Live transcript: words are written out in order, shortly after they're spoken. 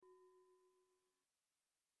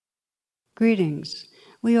Greetings.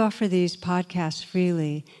 We offer these podcasts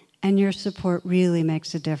freely, and your support really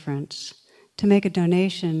makes a difference. To make a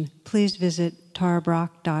donation, please visit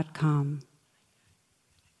tarabrach.com.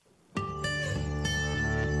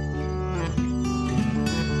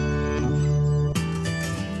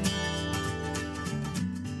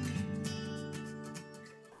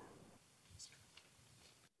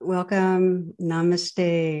 Welcome,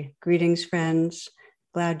 namaste, greetings, friends.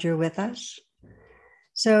 Glad you're with us.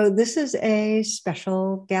 So this is a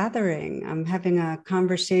special gathering. I'm having a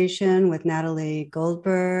conversation with Natalie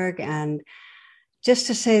Goldberg, and just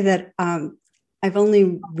to say that I've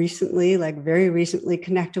only recently, very recently,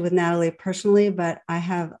 connected with Natalie personally, but I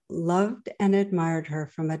have loved and admired her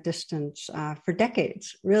from a distance for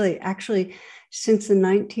decades, really, actually, since the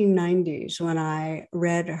 1990s when I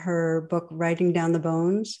read her book, Writing Down the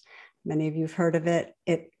Bones. Many of you have heard of it.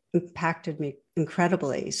 It impacted me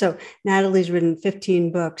incredibly. So Natalie's written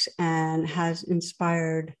 15 books and has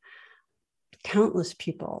inspired countless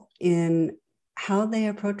people in how they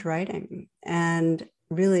approach writing and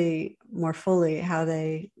really more fully how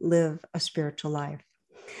they live a spiritual life.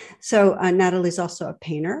 So Natalie's also a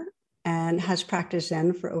painter and has practiced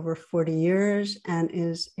Zen for over 40 years and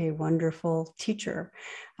is a wonderful teacher.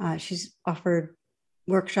 She's offered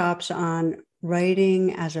workshops on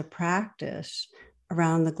writing as a practice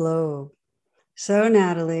around the globe. So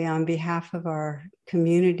Natalie, on behalf of our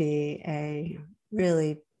community, a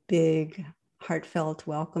really big, heartfelt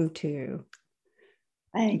welcome to you.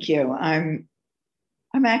 Thank you. I'm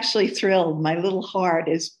actually thrilled. My little heart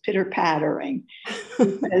is pitter-pattering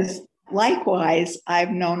because likewise,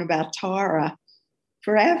 I've known about Tara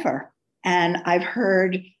forever. And I've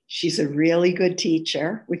heard she's a really good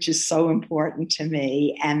teacher, which is so important to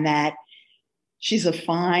me, and that she's a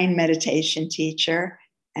fine meditation teacher,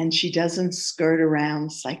 and she doesn't skirt around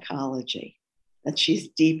psychology, that she's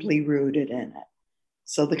deeply rooted in it.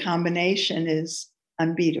 So the combination is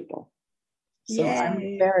unbeatable. So Yay.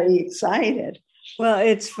 I'm very excited. Well,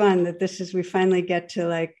 it's fun that we finally get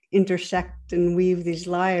to intersect and weave these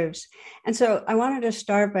lives. And so I wanted to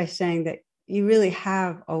start by saying that you really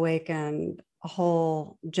have awakened a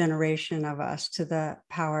whole generation of us to the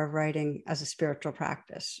power of writing as a spiritual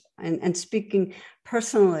practice. And speaking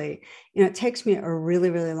personally, it takes me a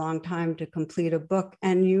really, really long time to complete a book.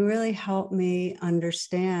 And you really help me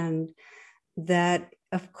understand that,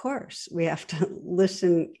 of course, we have to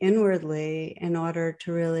listen inwardly in order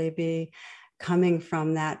to really be coming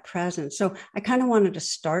from that presence. So I kind of wanted to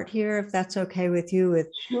start here, if that's okay with you, with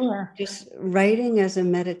Sure. Just writing as a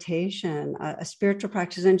meditation, a spiritual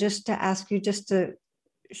practice, and just to ask you just to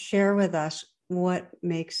share with us what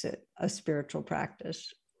makes it a spiritual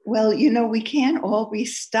practice. Well, we can't all be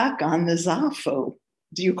stuck on the zafu.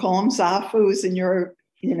 Do you call them zafus in your,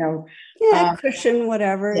 cushion,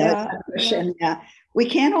 whatever. Cushion, yeah. We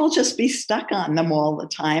can't all just be stuck on them all the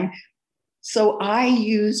time. So I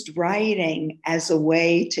used writing as a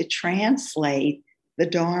way to translate the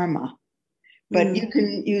Dharma. But you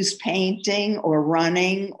can use painting or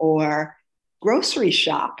running or grocery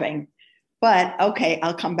shopping. But okay,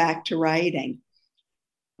 I'll come back to writing.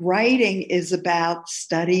 Writing is about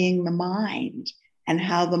studying the mind and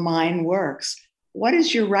how the mind works. What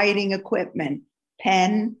is your writing equipment?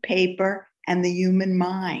 Pen, paper, and the human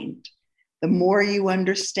mind. The more you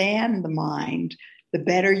understand the mind, the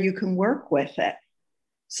better you can work with it.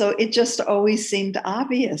 So it just always seemed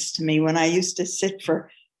obvious to me when I used to sit for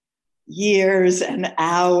years and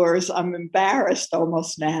hours. I'm embarrassed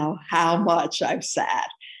almost now how much I've sat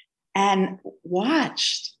and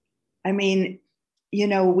watched. I mean,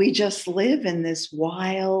 we just live in this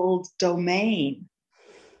wild domain,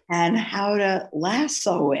 and how to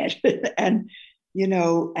lasso it and,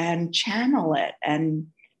 and channel it and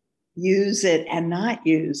use it and not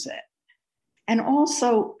use it. And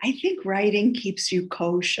also, I think writing keeps you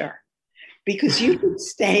kosher, because you can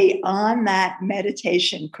stay on that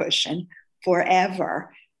meditation cushion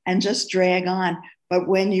forever and just drag on. But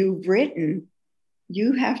when you've written,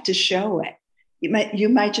 you have to show it. You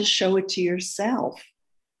might just show it to yourself,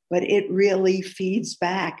 but it really feeds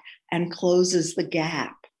back and closes the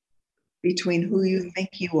gap between who you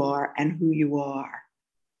think you are and who you are.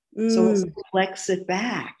 So it reflects it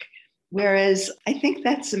back. Whereas I think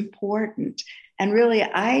that's important. And really,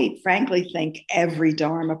 I frankly think every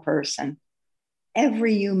Dharma person,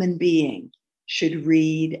 every human being should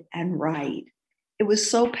read and write. It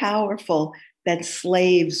was so powerful that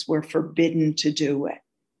slaves were forbidden to do it.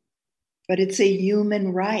 But it's a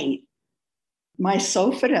human right. My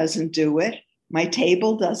sofa doesn't do it. My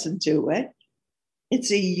table doesn't do it.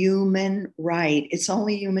 It's a human right. It's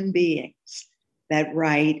only human beings that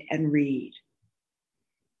write and read.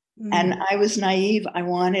 And I was naive. I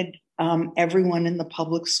wanted everyone in the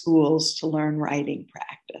public schools to learn writing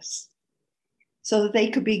practice so that they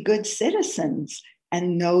could be good citizens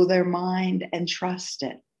and know their mind and trust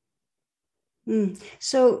it.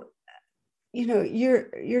 So,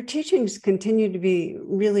 your teachings continue to be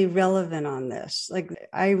really relevant on this. Like,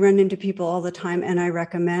 I run into people all the time, and I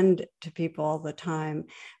recommend to people all the time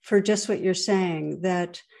for just what you're saying,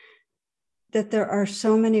 that there are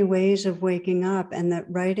so many ways of waking up, and that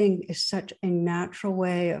writing is such a natural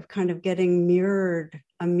way of kind of getting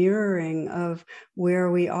a mirroring of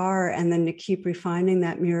where we are, and then to keep refining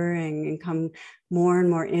that mirroring and come more and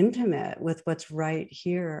more intimate with what's right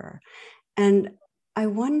here. And I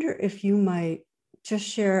wonder if you might just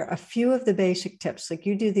share a few of the basic tips. Like,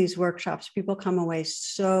 you do these workshops, people come away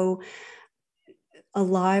so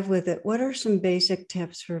alive with it. What are some basic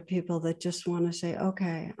tips for people that just want to say,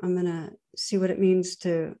 okay, I'm going to see what it means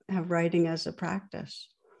to have writing as a practice?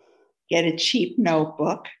 Get a cheap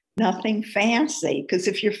notebook, nothing fancy, because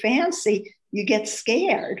if you're fancy, you get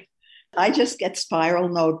scared. I just get spiral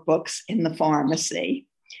notebooks in the pharmacy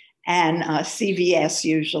and CVS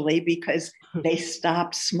usually, because they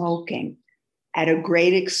stopped smoking. At a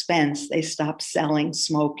great expense, they stopped selling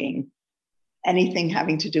smoking, anything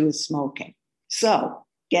having to do with smoking. So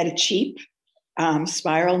get a cheap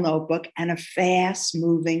spiral notebook and a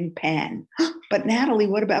fast-moving pen. But Natalie,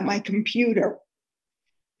 what about my computer?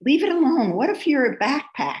 Leave it alone. What if you're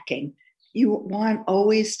backpacking? You want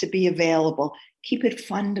always to be available. Keep it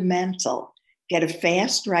fundamental. Get a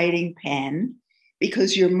fast writing pen,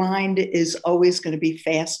 because your mind is always going to be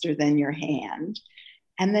faster than your hand.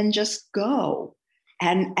 And then just go.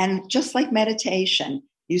 And just like meditation,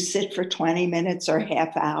 you sit for 20 minutes or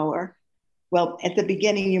half hour. Well, at the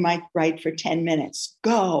beginning, you might write for 10 minutes.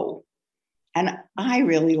 Go. And I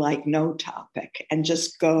really like no topic and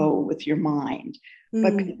just go with your mind.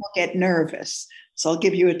 But people get nervous. So I'll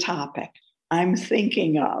give you a topic I'm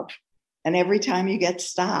thinking of. And every time you get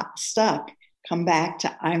stuck, come back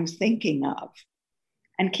to I'm thinking of.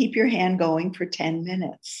 And keep your hand going for 10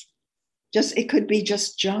 minutes. It could be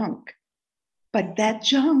just junk. But that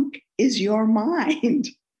junk is your mind.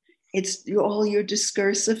 It's all your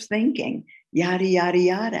discursive thinking, yada, yada,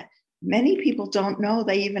 yada. Many people don't know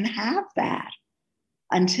they even have that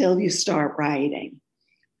until you start writing.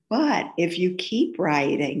 But if you keep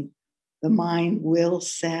writing, the mind will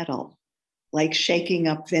settle. Like shaking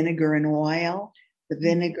up vinegar and oil, the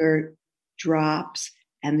vinegar drops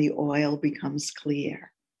and the oil becomes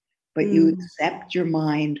clear. But you accept your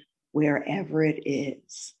mind wherever it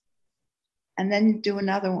is. And then do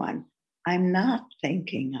another one. I'm not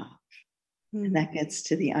thinking of. And that gets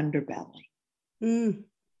to the underbelly.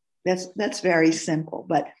 That's very simple.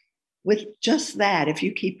 But with just that, if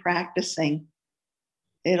you keep practicing,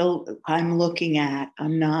 I'm looking at,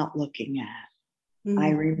 I'm not looking at.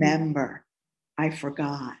 I remember, I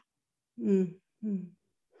forgot.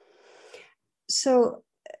 So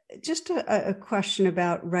just a question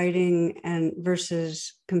about writing and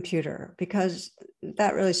versus computer, because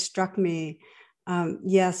that really struck me.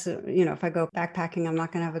 Yes, if I go backpacking, I'm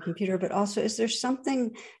not going to have a computer, but also, is there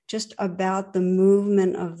something just about the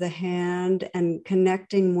movement of the hand and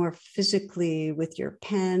connecting more physically with your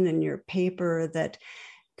pen and your paper that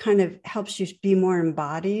kind of helps you be more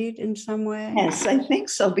embodied in some way? Yes, I think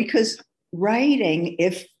so, because writing,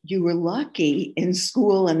 if you were lucky in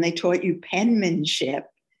school and they taught you penmanship,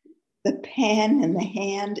 the pen and the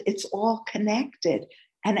hand, it's all connected.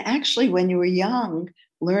 And actually, when you were young,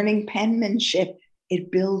 learning penmanship,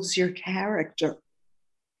 it builds your character.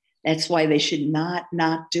 That's why they should not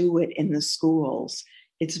do it in the schools.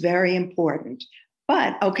 It's very important.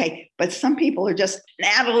 But some people are just,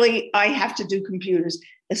 Natalie, I have to do computers,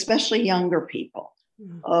 especially younger people.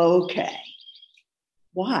 Okay,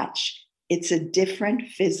 watch. It's a different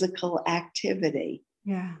physical activity.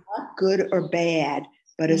 Yeah. Not good or bad,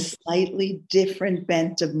 but a slightly different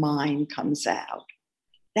bent of mind comes out.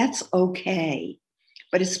 That's okay.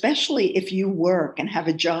 But especially if you work and have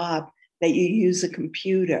a job that you use a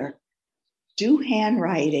computer, do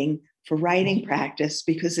handwriting for writing practice,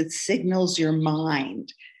 because it signals your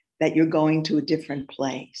mind that you're going to a different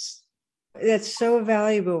place. That's so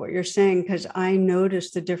valuable what you're saying, because I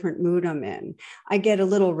notice the different mood I'm in. I get a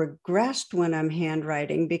little regressed when I'm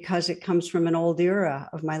handwriting because it comes from an old era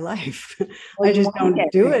of my life. I just don't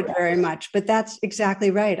do it very much, but that's exactly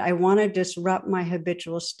right. I want to disrupt my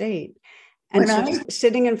habitual state. And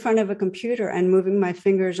sitting in front of a computer and moving my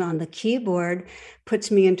fingers on the keyboard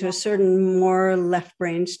puts me into a certain more left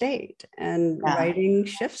brain state, and writing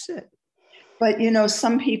shifts it. But,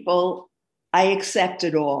 some people, I accept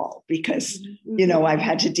it all because, I've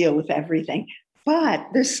had to deal with everything. But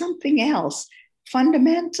there's something else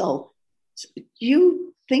fundamental.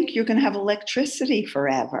 You think you're going to have electricity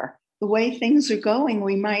forever. The way things are going,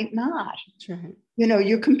 we might not. That's right. You know,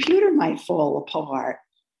 your computer might fall apart,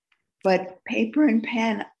 but paper and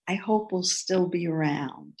pen, I hope, will still be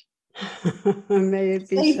around. May it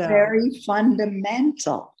be so. Very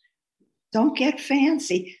fundamental. Don't get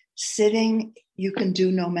fancy. Sitting, you can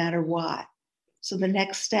do no matter what. So the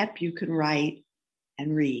next step, you can write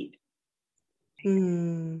and read.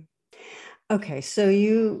 Okay, so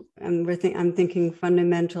I'm thinking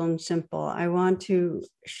fundamental and simple. I want to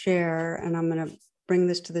share, and I'm going to bring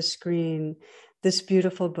this to the screen, this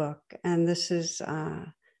beautiful book. And this is,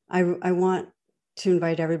 I want to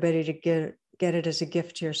invite everybody to get it as a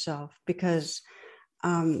gift to yourself, because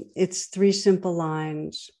it's 3 simple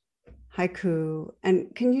lines, haiku.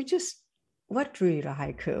 And can you what drew you to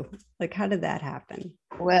haiku? Like, how did that happen?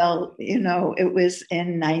 Well, you know, it was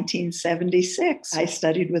in 1976. I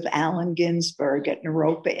studied with Allen Ginsberg at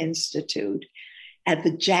Naropa Institute at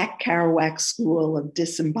the Jack Kerouac School of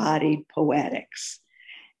Disembodied Poetics.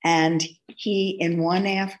 And he, in one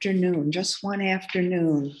afternoon, just one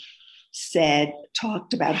afternoon,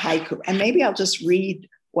 talked about haiku. And maybe I'll just read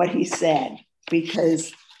what he said,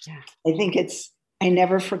 because I think I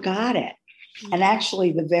never forgot it. And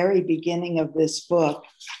actually, the very beginning of this book,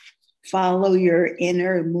 follow your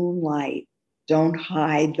inner moonlight, don't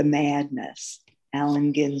hide the madness,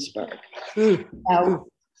 Allen Ginsberg. Now,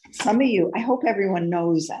 some of you, I hope everyone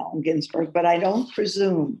knows Allen Ginsberg, but I don't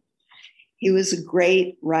presume. He was a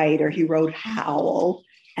great writer. He wrote Howl,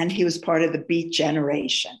 and he was part of the Beat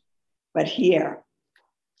Generation. But where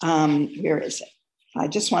is it? I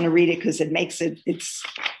just want to read it because it's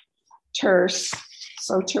terse.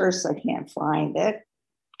 So terse, I can't find it.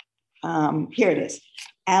 Here it is.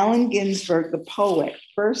 Allen Ginsberg, the poet,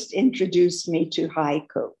 first introduced me to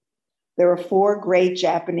haiku. There are 4 great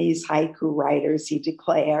Japanese haiku writers, he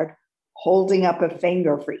declared, holding up a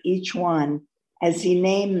finger for each one as he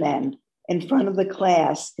named them in front of the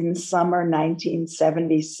class in summer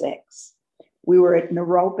 1976. We were at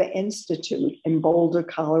Naropa Institute in Boulder,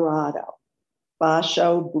 Colorado.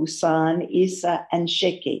 Basho, Busan, Isa, and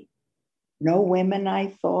Shiki. No women, I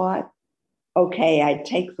thought. Okay, I'd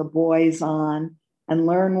take the boys on and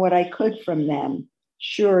learn what I could from them.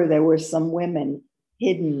 Sure, there were some women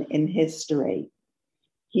hidden in history.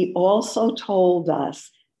 He also told us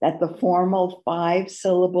that the formal 5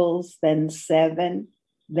 syllables, then 7,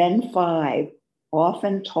 then 5,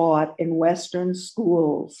 often taught in Western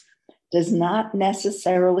schools, does not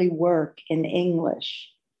necessarily work in English.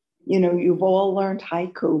 You know, you've all learned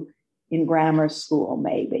haiku in grammar school,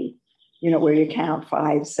 maybe, you know, where you count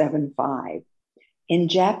 5, 7, 5. In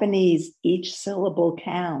Japanese, each syllable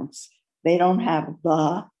counts. They don't have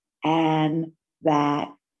the, and,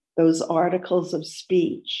 that, those articles of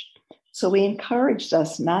speech. So he encouraged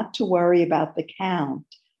us not to worry about the count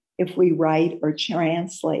if we write or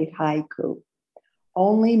translate haiku.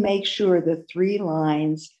 Only make sure the 3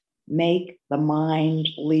 lines make the mind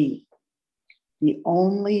leap. The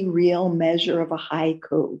only real measure of a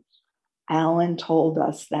haiku, Allen told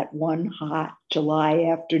us that one hot July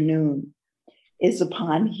afternoon, is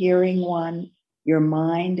upon hearing one, your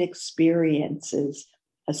mind experiences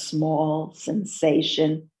a small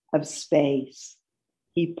sensation of space.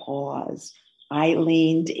 He paused. I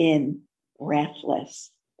leaned in, breathless,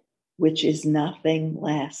 which is nothing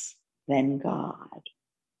less than God.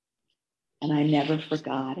 And I never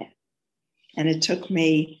forgot it. And it took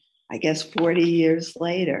me, I guess, 40 years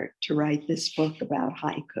later to write this book about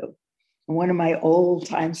haiku. And one of my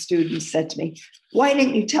old-time students said to me, why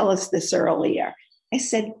didn't you tell us this earlier? I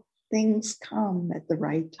said, things come at the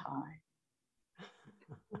right time.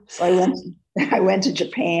 So I went to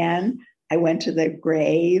Japan. I went to the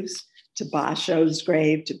graves, to Basho's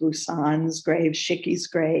grave, to Busan's grave, Shiki's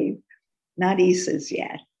grave, not Isa's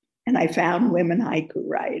yet. And I found women haiku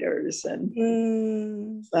writers.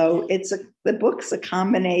 And so the book's a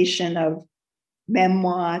combination of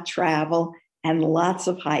memoir, travel, and lots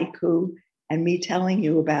of haiku, and me telling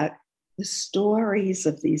you about the stories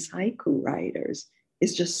of these haiku writers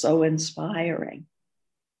is just so inspiring.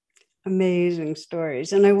 Amazing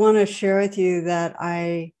stories. And I want to share with you that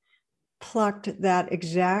I plucked that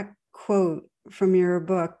exact quote from your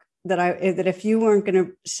book, that if you weren't going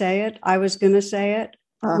to say it, I was going to say it,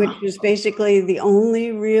 which is basically the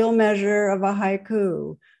only real measure of a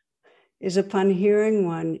haiku is upon hearing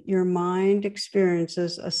one, your mind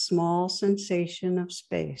experiences a small sensation of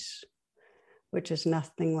space, which is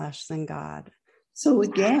nothing less than God. So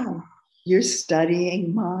again, you're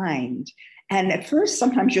studying mind. And at first,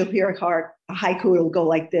 sometimes you'll hear a haiku, it'll go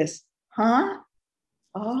like this, huh?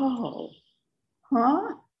 Oh,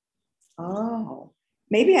 Huh? Oh,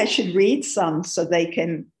 maybe I should read some so they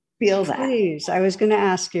can feel that. Please, I was going to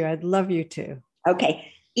ask you. I'd love you to.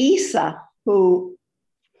 Okay. Isa, who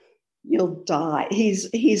you'll die.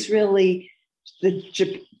 He's really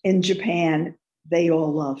in Japan, they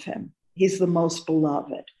all love him. He's the most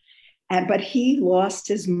beloved. But he lost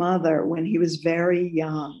his mother when he was very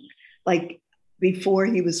young, like before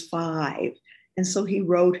he was 5. And so he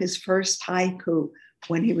wrote his first haiku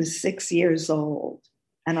when he was 6 years old.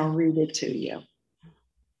 And I'll read it to you.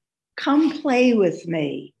 Come play with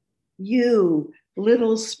me, you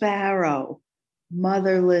little sparrow,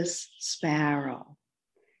 motherless sparrow.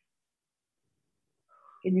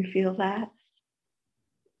 Can you feel that?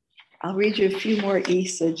 I'll read you a few more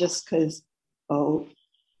Isa just because,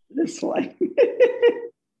 this one.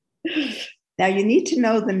 Now, you need to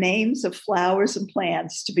know the names of flowers and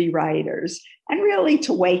plants to be writers and really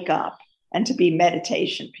to wake up and to be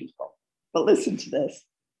meditation people. But listen to this.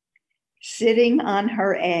 Sitting on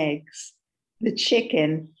her eggs, the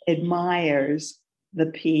chicken admires the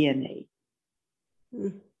peony.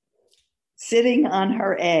 Sitting on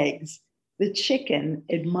her eggs, the chicken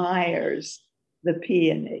admires the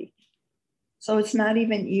peony. So it's not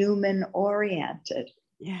even human oriented.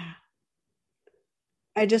 Yeah.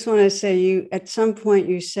 I just want to say, at some point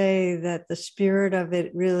you say that the spirit of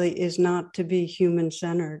it really is not to be human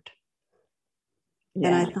centered. Yeah.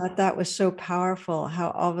 And I thought that was so powerful,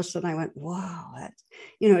 how all of a sudden I went, wow,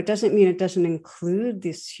 it doesn't mean it doesn't include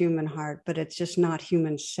this human heart, but it's just not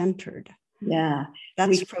human centered. Yeah.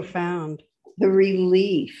 That's profound. The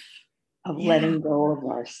relief of letting go of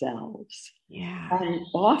ourselves. Yeah. And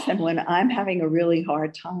often when I'm having a really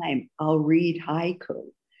hard time, I'll read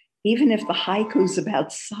haiku. Even if the haiku is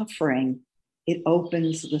about suffering, it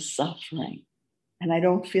opens the suffering and I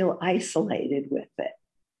don't feel isolated with it.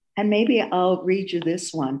 And maybe I'll read you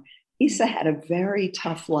this one. Isa had a very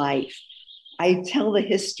tough life. I tell the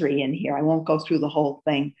history in here. I won't go through the whole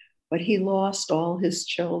thing, but he lost all his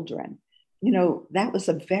children. That was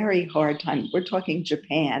a very hard time. We're talking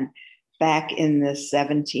Japan back in the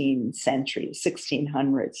 17th century,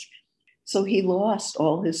 1600s. So he lost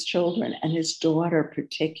all his children and his daughter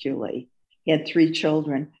particularly. He had 3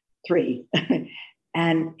 children,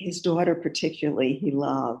 and his daughter particularly he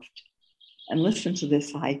loved. And listen to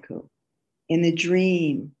this haiku. In a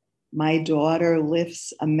dream, my daughter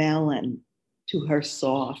lifts a melon to her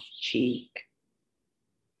soft cheek.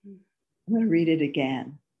 I'm going to read it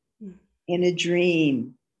again. In a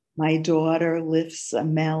dream, my daughter lifts a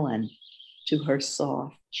melon to her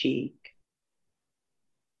soft cheek.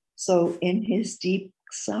 So in his deep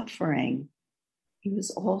suffering, he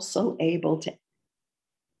was also able to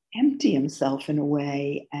empty himself in a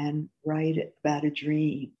way and write about a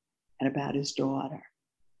dream and about his daughter.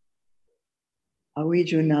 I'll read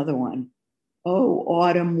you another one. Oh,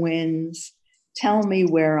 autumn winds, tell me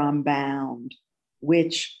where I'm bound,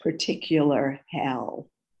 which particular hell.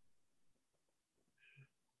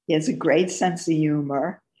 He has a great sense of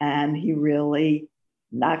humor and he really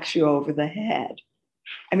knocks you over the head.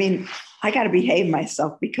 I mean, I got to behave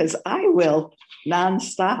myself because I will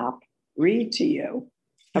nonstop read to you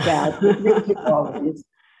about it.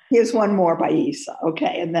 Here's one more by Isa,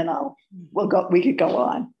 okay, and then we could go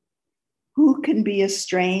on. Who can be a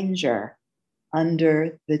stranger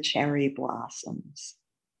under the cherry blossoms?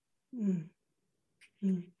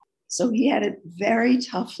 So he had a very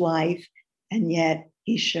tough life, and yet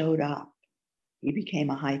he showed up. He became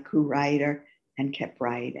a haiku writer and kept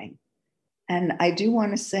writing. And I do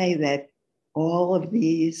want to say that all of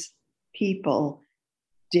these people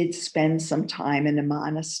did spend some time in a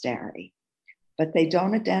monastery, but they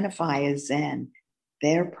don't identify as Zen.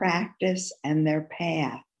 Their practice and their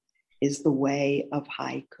path is the way of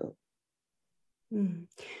haiku.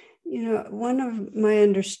 One of my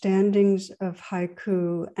understandings of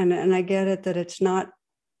haiku, and I get it that it's not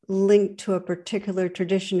linked to a particular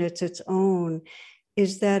tradition, it's its own,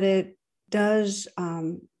 is that it does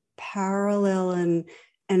parallel and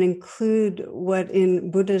include what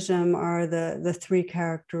in Buddhism are the 3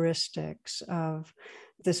 characteristics of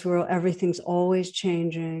this world. Everything's always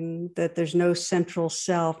changing, that there's no central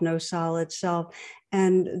self, no solid self,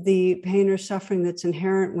 and the pain or suffering that's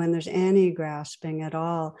inherent when there's any grasping at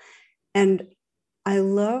all. And I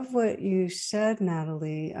love what you said,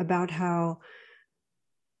 Natalie, about how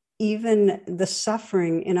even the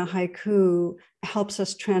suffering in a haiku helps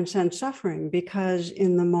us transcend suffering, because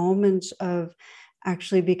in the moments of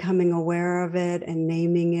actually becoming aware of it and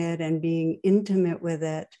naming it and being intimate with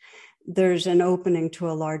it, there's an opening to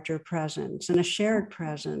a larger presence and a shared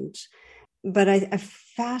presence. but I'm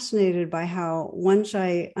fascinated by how once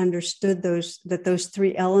I understood those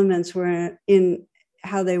three elements were in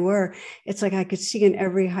how they were, it's like I could see in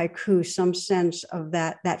every haiku some sense of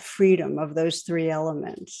that freedom of those three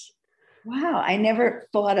elements. Wow, I never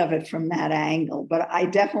thought of it from that angle, but I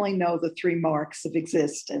definitely know the three marks of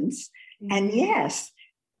existence. And yes,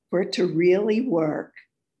 for it to really work,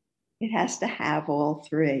 it has to have all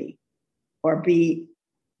three or be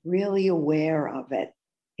really aware of it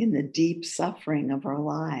in the deep suffering of our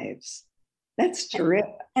lives. That's terrific.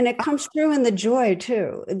 And it comes through in the joy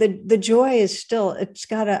too. The joy is still, it's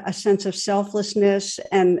got a sense of selflessness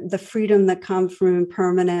and the freedom that comes from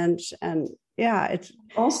impermanence. And yeah, it's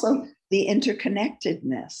also the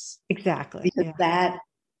interconnectedness. Exactly. Because that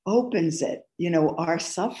opens it. Our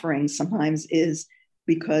suffering sometimes is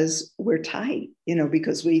because we're tight,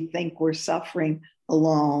 because we think we're suffering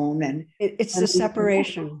alone. And it's the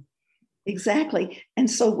separation. Exactly.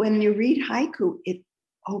 And so when you read haiku, it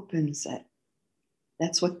opens it.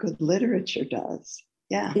 That's what good literature does.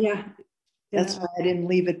 Yeah. That's why I didn't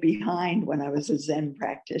leave it behind when I was a Zen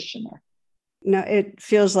practitioner. No, it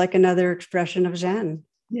feels like another expression of Zen.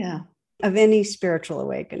 Yeah. Of any spiritual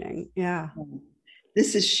awakening. Yeah.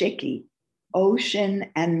 This is Shiki,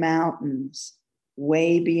 ocean and mountains,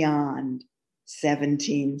 way beyond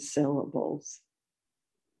 17 syllables.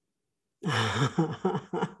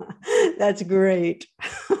 That's great.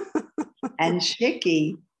 And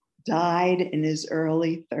Shiki died in his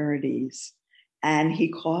early 30s, and he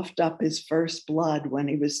coughed up his first blood when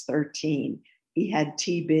he was 13. He had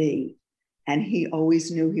TB, and he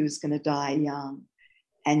always knew he was going to die young.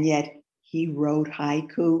 And yet he wrote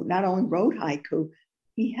haiku, not only wrote haiku,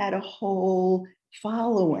 he had a whole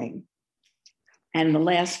following. And the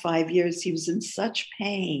last 5 years, he was in such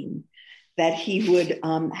pain that he would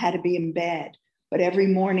had to be in bed. But every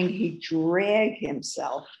morning he'd drag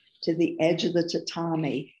himself to the edge of the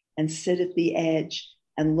tatami and sit at the edge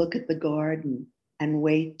and look at the garden and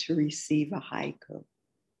wait to receive a haiku.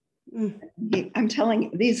 I'm telling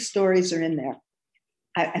you, these stories are in there.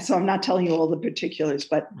 So I'm not telling you all the particulars,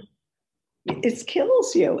 but it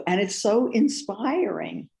kills you. And it's so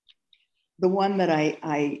inspiring. The one that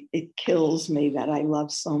it kills me that I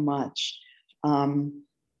love so much.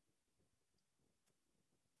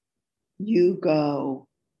 You go,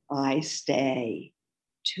 I stay,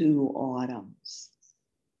 2 autumns.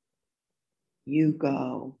 You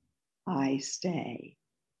go, I stay,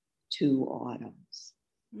 2 autumns.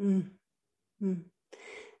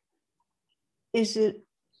 Is it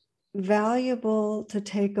valuable to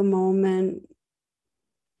take a moment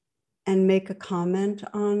and make a comment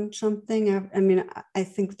on something? I mean, I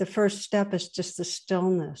think the first step is just the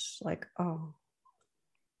stillness, like, oh.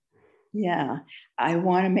 Yeah, I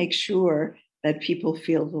want to make sure that people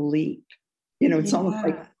feel the leap. It's almost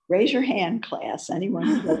like raise your hand, class. Anyone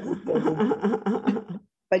who doesn't feel the leap.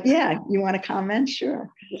 But yeah, you want to comment? Sure.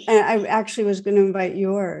 And I actually was going to invite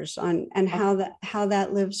yours on and how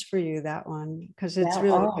that lives for you, that one, because it's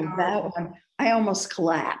really that one. I almost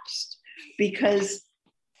collapsed because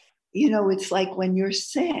it's like when you're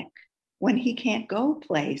sick, when he can't go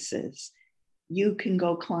places, you can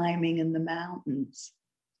go climbing in the mountains.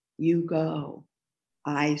 You go,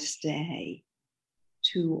 I stay,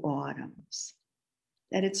 2 autumns.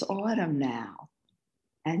 That it's autumn now,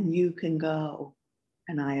 and you can go,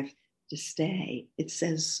 and I have to stay. It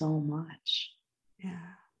says so much. Yeah.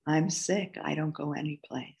 I'm sick. I don't go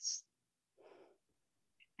anyplace.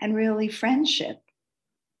 And really, friendship.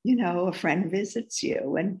 A friend visits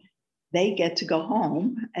you, and they get to go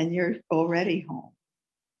home, and you're already home.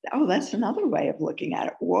 Oh, that's another way of looking at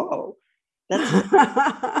it. Whoa.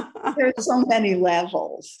 There's so many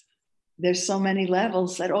levels. There's so many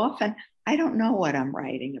levels that often I don't know what I'm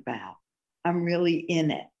writing about. I'm really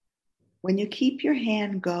in it. When you keep your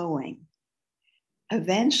hand going,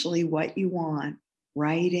 eventually what you want,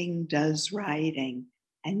 writing does writing,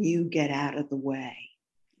 and you get out of the way.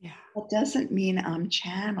 Yeah. That doesn't mean I'm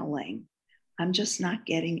channeling. I'm just not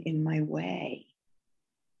getting in my way.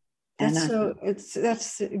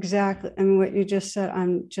 That's exactly, I mean, what you just said,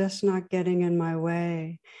 I'm just not getting in my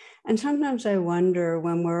way. And sometimes I wonder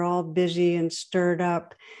when we're all busy and stirred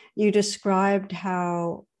up, you described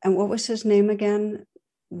how, and what was his name again?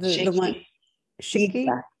 The one, Shiki?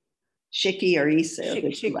 Shiki or Isa.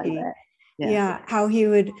 Shiki. Like that. Yeah, how he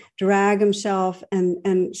would drag himself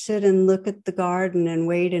and sit and look at the garden and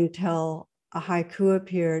wait until a haiku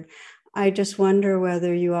appeared. I just wonder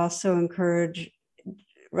whether you also encourage,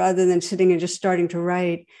 rather than sitting and just starting to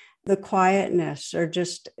write, the quietness or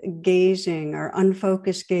just gazing or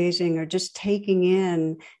unfocused gazing or just taking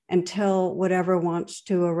in until whatever wants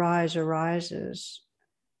to arise arises.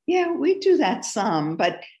 Yeah, we do that some,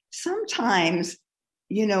 but sometimes,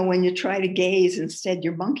 when you try to gaze instead,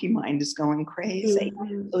 your monkey mind is going crazy.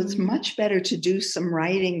 Mm-hmm. So it's much better to do some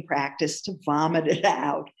writing practice to vomit it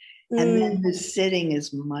out. And then the sitting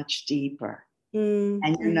is much deeper.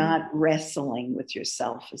 And you're not wrestling with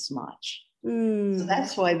yourself as much. So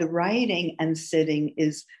that's why the writing and sitting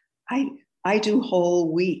is, I do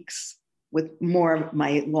whole weeks with more of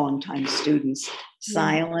my longtime students,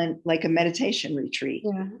 silent, like a meditation retreat.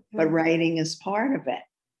 But writing is part of it,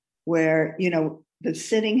 where, the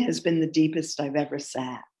sitting has been the deepest I've ever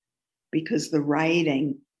sat, because the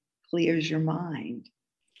writing clears your mind.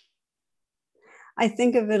 I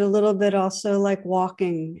think of it a little bit also like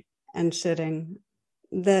walking and sitting,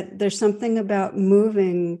 that there's something about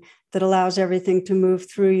moving that allows everything to move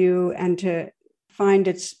through you and to find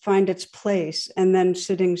its place. And then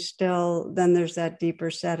sitting still, then there's that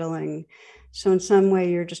deeper settling. So in some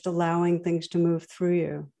way, you're just allowing things to move through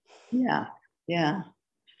you.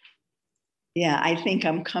 Yeah, I think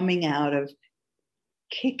I'm coming out of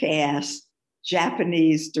kick-ass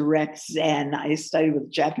Japanese direct Zen. I studied with a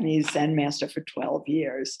Japanese Zen master for 12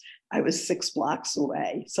 years. I was 6 blocks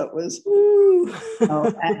away. So it was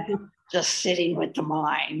just sitting with the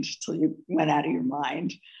mind till you went out of your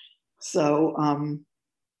mind. So,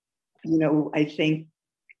 I think,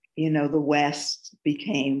 the West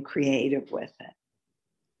became creative with it.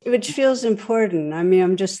 Which feels important. I mean,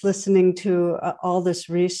 I'm just listening to all this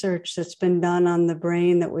research that's been done on the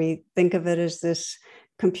brain, that we think of it as this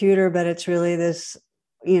computer, but it's really this,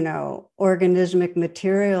 organismic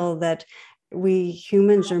material that we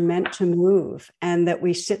humans are meant to move, and that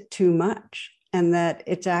we sit too much. And that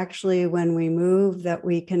it's actually when we move that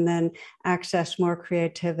we can then access more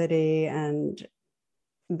creativity and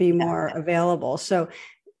be more available. So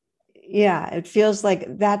yeah, it feels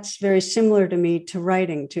like that's very similar to me to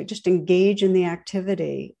writing, to just engage in the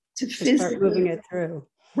activity, to start moving it through.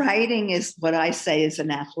 Writing is what I say is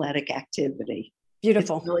an athletic activity.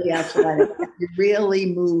 Beautiful. It's really athletic. You're really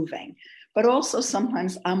moving. But also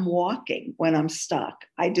sometimes I'm walking when I'm stuck.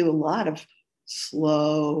 I do a lot of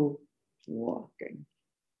slow walking.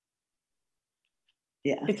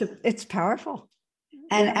 Yeah. It's powerful.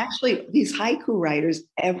 And actually, these haiku writers,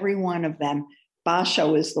 every one of them,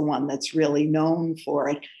 Basho is the one that's really known for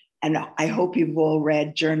it. And I hope you've all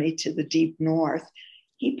read Journey to the Deep North.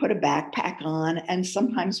 He put a backpack on and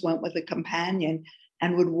sometimes went with a companion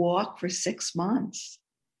and would walk for 6 months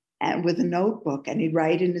and with a notebook. And he'd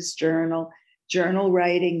write in his journal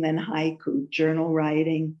writing, then haiku, journal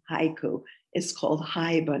writing, haiku. It's called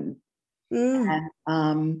Haibun. And,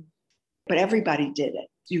 but everybody did it.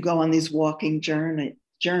 You go on these walking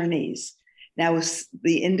journeys. Now,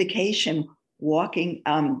 the indication, walking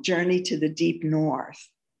Journey to the Deep North,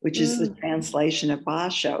 which is the translation of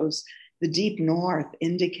Basho's, the Deep North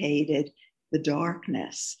indicated the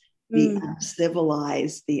darkness, the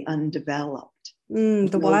uncivilized, the undeveloped.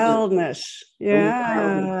 The wildness.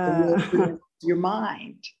 Yeah. Your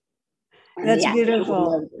mind. That's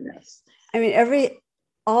beautiful. I mean,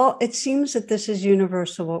 it seems that this is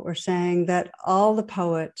universal, what we're saying, that all the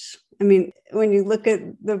poets, I mean, when you look at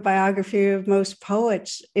the biography of most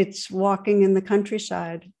poets, it's walking in the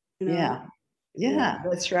countryside. Yeah,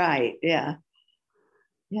 that's right. Yeah.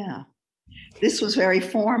 This was very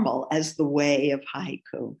formal as the way of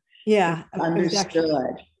haiku. Yeah.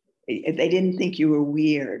 Understood. Exactly. They didn't think you were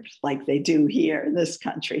weird like they do here in this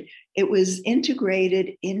country. It was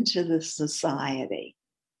integrated into the society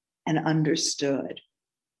and understood.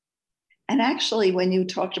 And actually, when you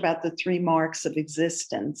talked about the 3 marks of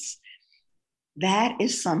existence, that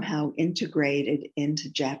is somehow integrated into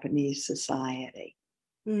Japanese society.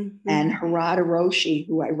 Mm-hmm. And Harada Roshi,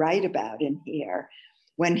 who I write about in here,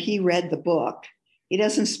 when he read the book, he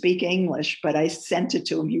doesn't speak English, but I sent it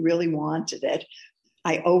to him. He really wanted it.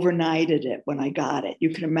 I overnighted it when I got it.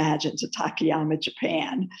 You can imagine, to Takayama,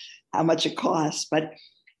 Japan, how much it costs. But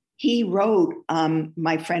he wrote,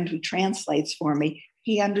 my friend who translates for me,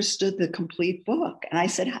 he understood the complete book. And I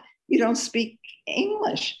said, you don't speak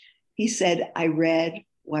English? He said, I read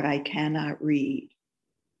what I cannot read.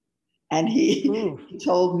 And he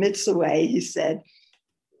told Mitsue, he said,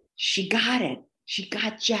 she got it. She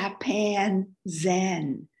got Japan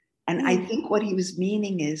Zen. And I think what he was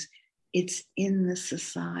meaning is it's in the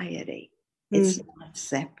society. It's not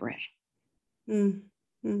separate.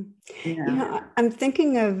 Yeah. I'm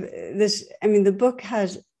thinking of this. I mean, the book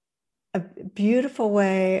has a beautiful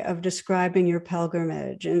way of describing your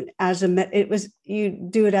pilgrimage, and you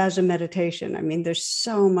do it as a meditation. I mean, there's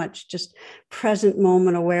so much just present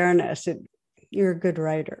moment awareness. You're a good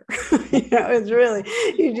writer. It's really,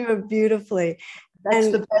 you do it beautifully.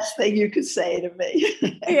 That's the best thing you could say to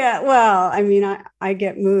me. Yeah, well, I mean, I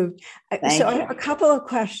get moved. So Thank I you. have a couple of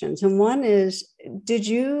questions. And one is, did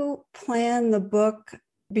you plan the book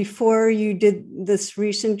before you did this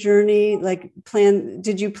recent journey?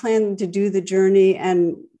 Did you plan to do the journey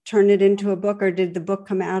and turn it into a book, or did the book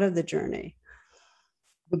come out of the journey?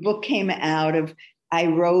 The book came out of,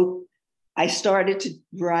 I started to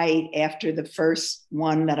write after the first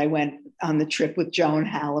one that I went on the trip with Joan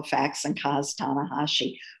Halifax and Kaz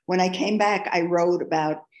Tanahashi. When I came back, I wrote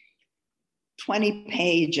about 20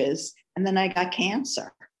 pages, and then I got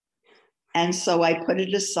cancer. And so I put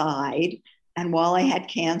it aside. And while I had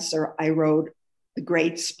cancer, I wrote The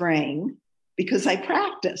Great Spring because I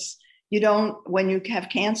practice. When you have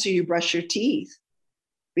cancer, you brush your teeth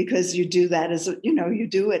because you do that you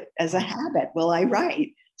do it as a habit. Well, I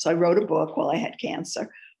write. So I wrote a book while I had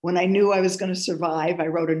cancer. When I knew I was going to survive, I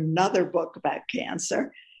wrote another book about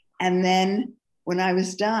cancer. And then when I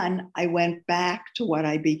was done, I went back to what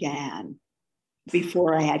I began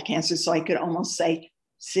before I had cancer. So I could almost say,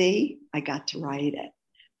 see, I got to write it.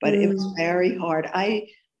 But it was very hard.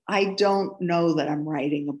 I don't know that I'm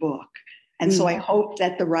writing a book. And so I hoped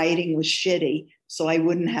that the writing was shitty so I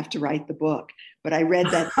wouldn't have to write the book. But I read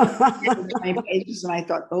that 20 pages and I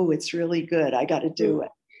thought, oh, it's really good. I got to do it.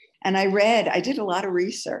 And I did a lot of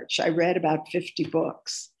research. I read about 50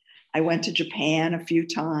 books. I went to Japan a few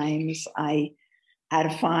times. I had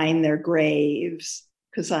to find their graves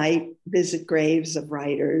because I visit graves of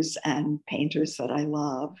writers and painters that I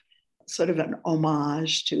love, sort of an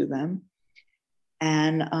homage to them.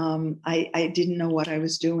 And I didn't know what I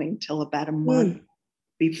was doing till about a month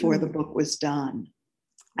before the book was done.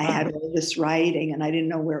 I had all this writing and I didn't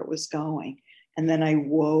know where it was going. And then I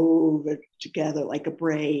wove it together like a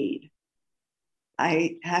braid.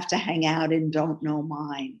 I have to hang out in don't know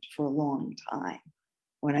mind for a long time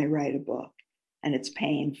when I write a book. And it's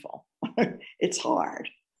painful. It's hard.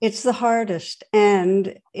 It's the hardest.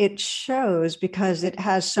 And it shows because it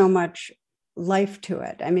has so much life to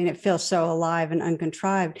it. I mean, it feels so alive and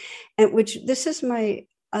uncontrived. And this is my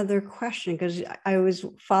other question, because I was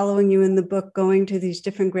following you in the book, going to these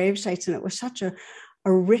different grave sites, and it was such a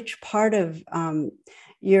rich part of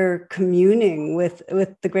your communing with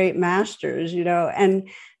the great masters, And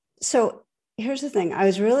so here's the thing. I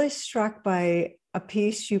was really struck by a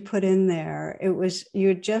piece you put in there. You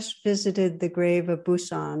had just visited the grave of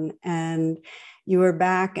Busan, and you were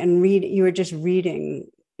back and you were just reading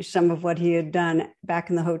some of what he had done back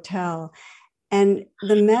in the hotel. And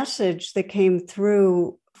the message that came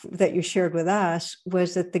through that you shared with us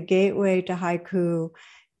was that the gateway to haiku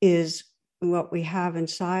is what we have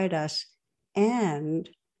inside us, and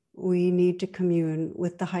we need to commune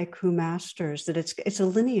with the haiku masters, that it's a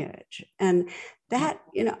lineage. And that,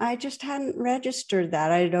 I just hadn't registered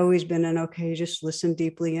that. I'd always been okay, just listen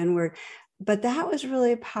deeply inward. But that was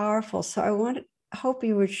really powerful. So I hope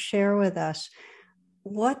you would share with us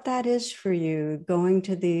what that is for you, going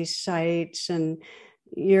to these sites and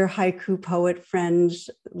your haiku poet friends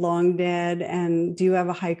long dead, and do you have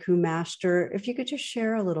a haiku master? If you could just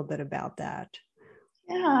share a little bit about that.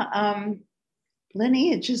 Yeah,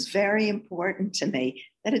 lineage is very important to me,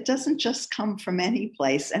 that it doesn't just come from any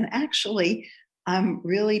place. And actually, I'm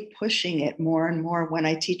really pushing it more and more when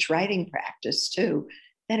I teach writing practice too,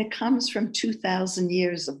 that it comes from 2,000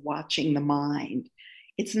 years of watching the mind.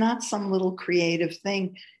 It's not some little creative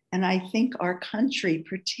thing. And I think our country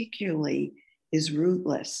particularly is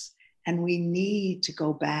rootless, and we need to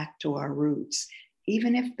go back to our roots,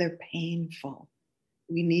 even if they're painful.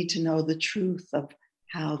 We need to know the truth of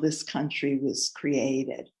how this country was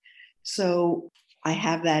created. So I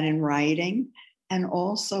have that in writing, and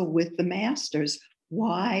also with the masters,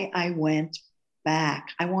 why I went back.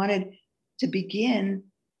 I wanted to begin,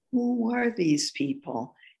 who were these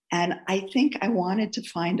people? And I think I wanted to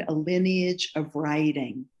find a lineage of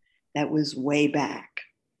writing that was way back,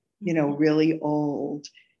 really old.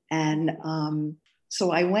 And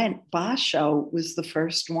so I went, Basho was the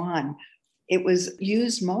first one. It was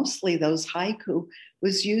used mostly, those haiku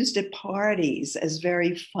was used at parties as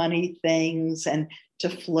very funny things and to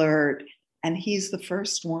flirt. And he's the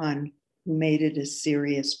first one who made it a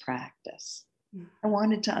serious practice. I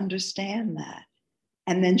wanted to understand that.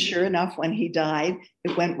 And then sure enough, when he died,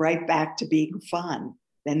 it went right back to being fun.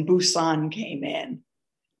 Then Busan came in.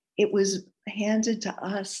 It was handed to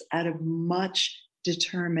us out of much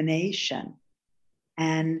determination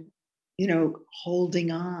and,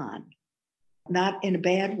 holding on, not in a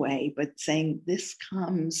bad way, but saying this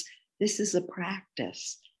is a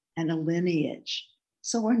practice and a lineage.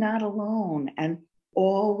 So we're not alone. And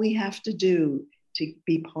all we have to do to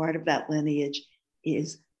be part of that lineage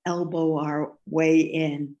is elbow our way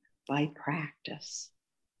in by practice,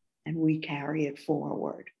 and we carry it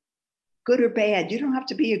forward. Good or bad, you don't have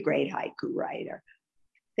to be a great haiku writer.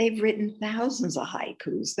 They've written thousands of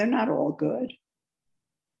haikus. They're not all good.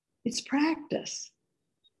 It's practice.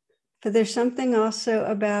 But there's something also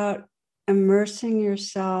about immersing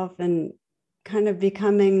yourself and kind of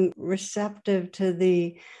becoming receptive to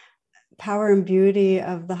the power and beauty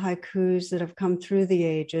of the haikus that have come through the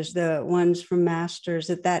ages, the ones from masters,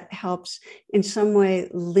 that helps in some way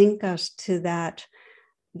link us to that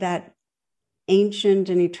ancient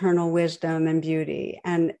and eternal wisdom and beauty.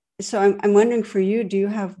 And so I'm wondering for you, do you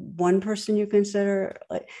have one person you consider?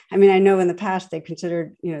 Like, I mean, I know in the past they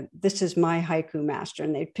considered, this is my haiku master,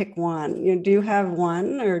 and they'd pick one. Do you have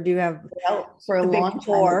one, or do you have? Well, for a long time,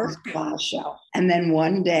 it was Basho. And then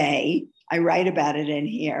one day, I write about it in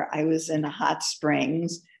here. I was in hot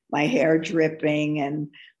springs, my hair dripping, and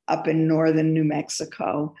up in northern New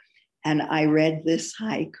Mexico. And I read this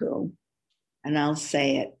haiku, and I'll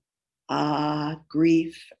say it. Ah,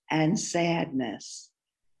 grief and sadness.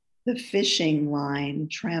 The fishing line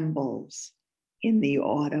trembles in the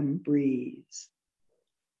autumn breeze.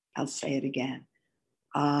 I'll say it again.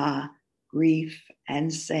 Ah, grief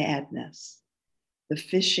and sadness. The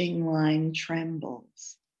fishing line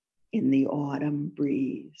trembles in the autumn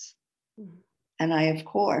breeze. And I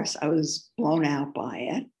was blown out by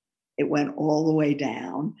it. It went all the way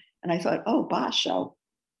down. And I thought, oh, Basho,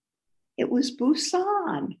 it was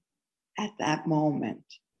Busan at that moment.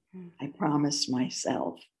 I promised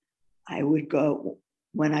myself I would go,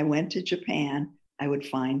 when I went to Japan, I would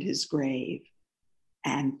find his grave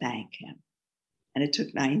and thank him. And it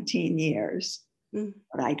took 19 years,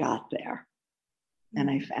 but I got there. And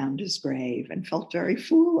I found his grave and felt very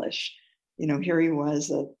foolish. Here he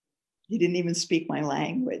was, he didn't even speak my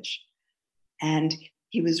language. And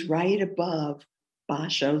he was right above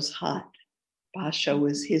Basho's hut. Basho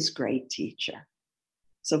was his great teacher.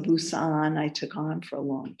 So Busan I took on for a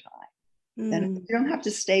long time. Then you don't have to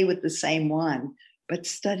stay with the same one, but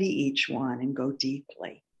study each one and go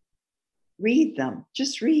deeply. Read them,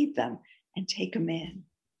 just read them and take them in.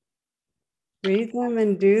 Read them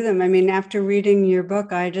and do them. I mean, after reading your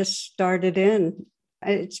book, I just started in.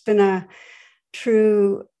 It's been a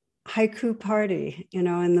true haiku party,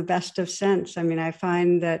 in the best of sense. I mean, I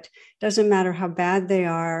find that it doesn't matter how bad they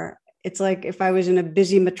are. It's like if I was in a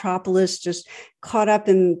busy metropolis, just caught up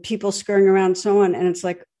in people scurrying around and so on. And it's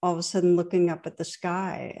like all of a sudden looking up at the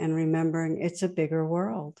sky and remembering it's a bigger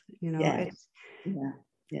world, Yes.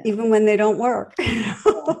 Even when they don't work.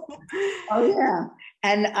 Oh, yeah.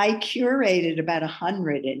 And I curated about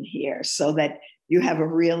 100 in here so that you have a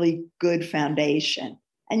really good foundation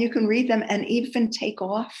and you can read them and even take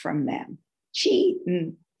off from them, cheat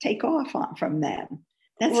and take off from them.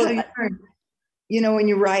 That's how you learn. When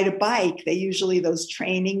you ride a bike, they usually those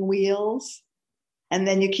training wheels, and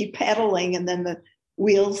then you keep pedaling and then the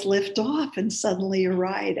wheels lift off and suddenly you're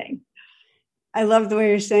riding. I love the way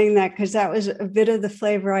you're saying that, because that was a bit of the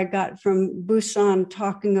flavor I got from Busan,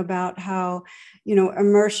 talking about how,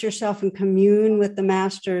 immerse yourself and commune with the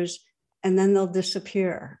masters and then they'll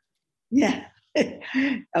disappear. Yeah.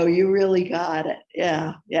 Oh, you really got it.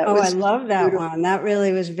 Yeah. Yeah. I love that one. That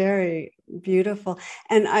really was very beautiful.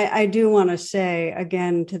 And I do want to say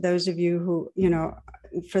again, to those of you who,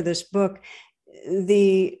 for this book,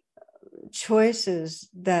 the choices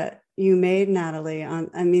that you made, Natalie,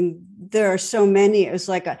 there are so many. It was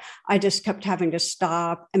like I just kept having to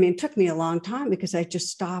stop. I mean, it took me a long time because I just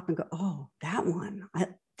stop and go, oh, that one.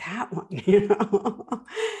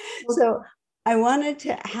 So I wanted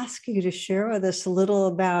to ask you to share with us a little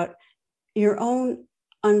about your own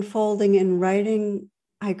unfolding in writing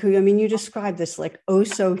haiku. I mean, you described this like oh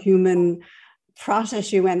so human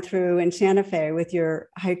process you went through in Santa Fe with your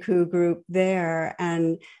haiku group there,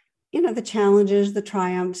 and the challenges, the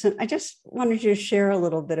triumphs. And I just wanted you to share a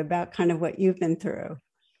little bit about kind of what you've been through.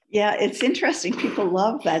 Yeah, it's interesting. People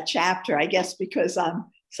love that chapter, I guess, because I'm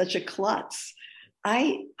such a klutz.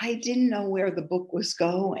 I didn't know where the book was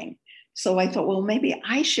going. So I thought, well, maybe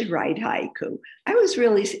I should write haiku. I was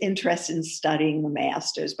really interested in studying the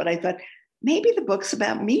masters, but I thought maybe the book's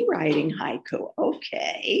about me writing haiku.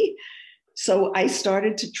 Okay. So I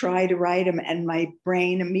started to try to write them, and my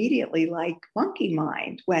brain immediately, like monkey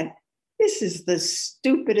mind, went, this is the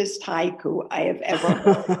stupidest haiku I have ever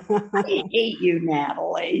heard. I hate you,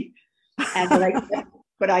 Natalie.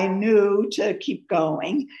 But I knew to keep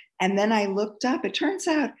going. And then I looked up. It turns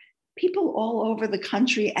out people all over the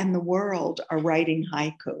country and the world are writing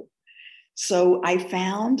haiku. So I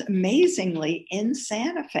found, amazingly, in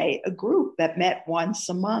Santa Fe, a group that met once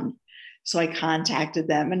a month. So I contacted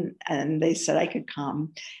them and they said I could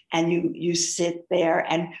come. And you sit there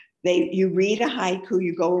and you read a haiku,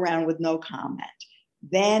 you go around with no comment.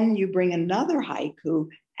 Then you bring another haiku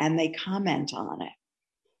and they comment on it.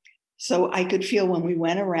 So I could feel when we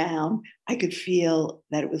went around, I could feel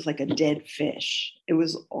that it was like a dead fish. It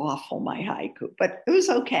was awful, my haiku, but it was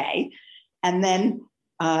okay. And then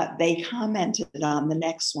they commented on the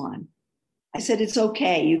next one. I said, it's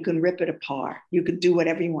okay. You can rip it apart. You can do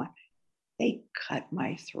whatever you want. They cut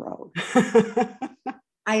my throat.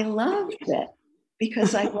 I loved it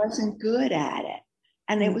because I wasn't good at it.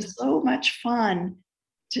 And it was so much fun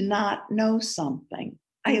to not know something.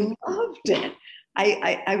 I loved it.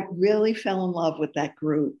 I really fell in love with that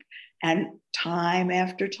group. And time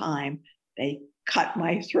after time, they cut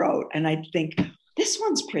my throat. And I'd think, this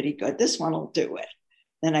one's pretty good. This one will do it.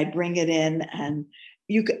 Then I'd bring it in and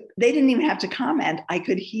they didn't even have to comment. I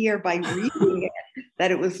could hear by reading it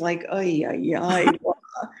that it was like, oh, yeah.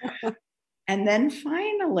 And then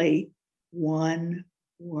finally, one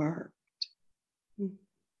worked.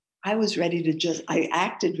 I was ready to I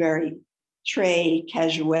acted very très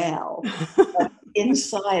casual. But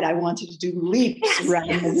inside, I wanted to do leaps around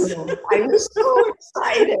the room. I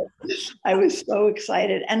was so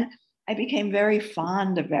excited. And I became very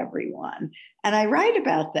fond of everyone. And I write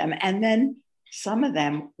about them. And then some of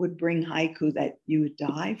them would bring haiku that you would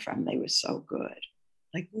die from. They were so good.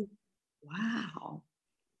 Like, wow.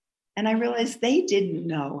 And I realized they didn't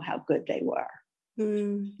know how good they were,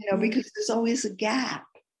 because there's always a gap.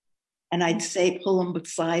 And I'd pull them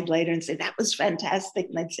aside later and say, that was fantastic.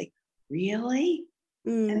 And I'd say, really?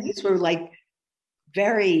 And these were like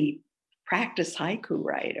very practiced haiku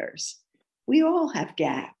writers. We all have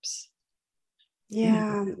gaps.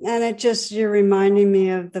 Yeah. And you're reminding me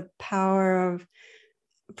of the power of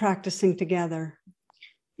practicing together.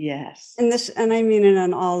 Yes. And I mean it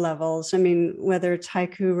on all levels. I mean, whether it's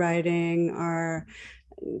haiku writing or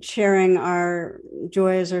sharing our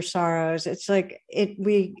joys or sorrows, it's like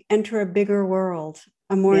we enter a bigger world,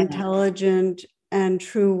 a more intelligent and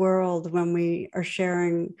true world when we are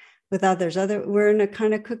sharing with others. We're in a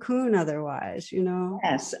kind of cocoon otherwise,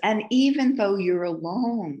 Yes. And even though you're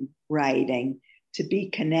alone writing, to be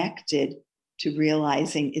connected to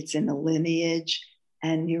realizing it's in a lineage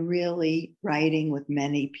and you're really writing with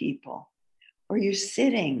many people. Or you're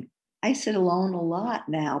sitting. I sit alone a lot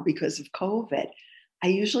now because of COVID. I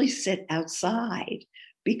usually sit outside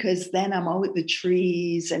because then I'm always the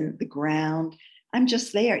trees and the ground. I'm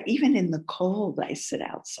just there. Even in the cold, I sit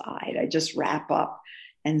outside. I just wrap up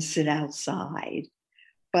and sit outside.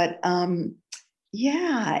 But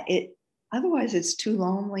otherwise it's too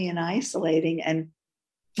lonely and isolating and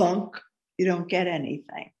thunk, you don't get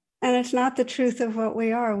anything. And it's not the truth of what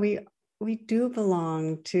we are. We do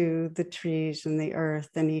belong to the trees and the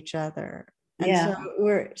earth and each other. And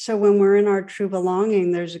so when we're in our true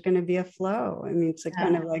belonging, there's going to be a flow. I mean, it's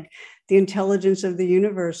kind of like the intelligence of the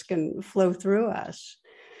universe can flow through us.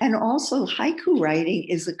 And also haiku writing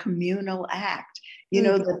is a communal act.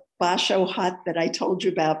 The Basho hut that I told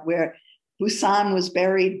you about where Busan was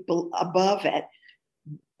buried above it,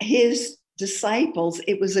 his disciples,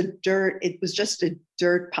 it was just a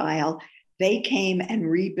dirt pile. They came and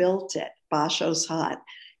rebuilt it, Basho's hut,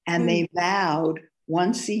 and they vowed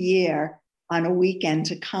once a year on a weekend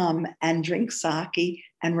to come and drink sake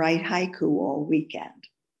and write haiku all weekend.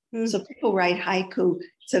 So people write haiku.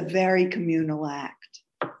 It's a very communal act.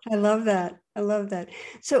 I love that.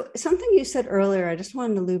 So something you said earlier, I just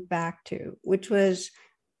wanted to loop back to, which was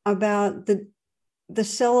about the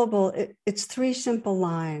syllable. It's 3 simple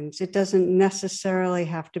lines. It doesn't necessarily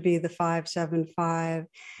have to be the 5-7-5.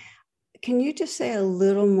 Can you just say a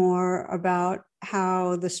little more about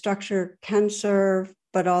how the structure can serve,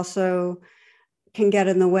 but also can get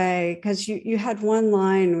in the way? Because you had one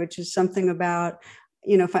line, which is something about,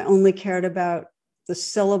 if I only cared about the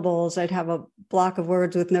syllables, I'd have a block of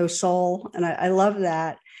words with no soul. And I love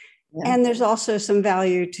that. Yeah. And there's also some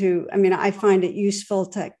value to, I find it useful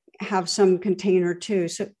to have some container too.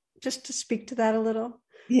 So just to speak to that a little.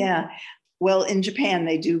 Yeah. Well, in Japan,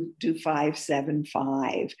 they do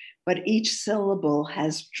 5-7-5, but each syllable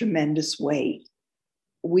has tremendous weight.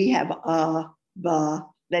 We have the,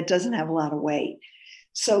 that doesn't have a lot of weight.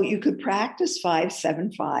 So you could practice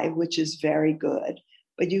 5-7-5, which is very good,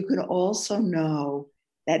 but you could also know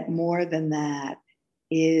that more than that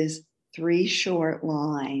is 3 short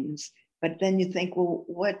lines. But then you think, well,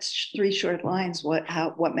 what's 3 short lines?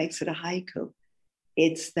 What makes it a haiku?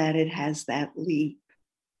 It's that it has that leap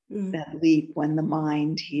when the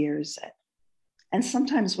mind hears it. And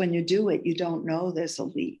sometimes when you do it, you don't know there's a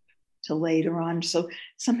leap. till later on. So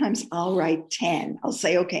sometimes I'll write 10. I'll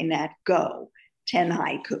say, okay, Nat, go, 10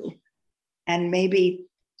 haiku. And maybe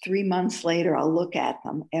 3 months later, I'll look at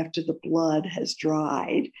them after the blood has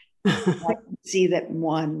dried. I can see that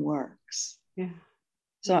one works. Yeah.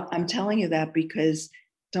 So I'm telling you that because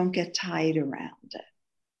don't get tied around it.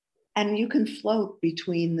 And you can float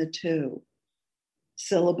between the two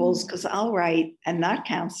syllables, because I'll write and not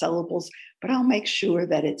count syllables, but I'll make sure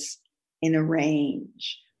that it's in a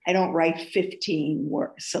range. I don't write 15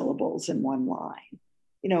 syllables in one line.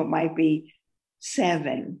 It might be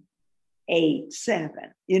 7, 8, 7.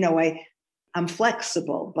 I'm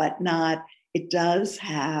flexible, but not, it does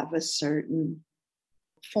have a certain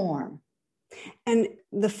form. And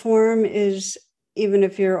the form is, even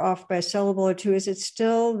if you're off by a syllable or two, is it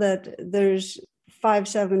still that there's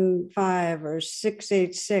 575 or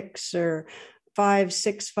 686 or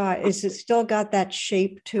 565? Is it still got that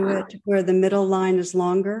shape to it where the middle line is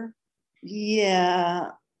longer? Yeah,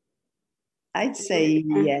 I'd say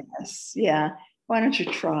yes. Yeah. Why don't you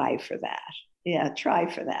try for that? Yeah,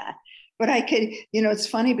 try for that. But I could, it's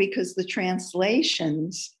funny because the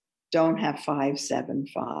translations don't have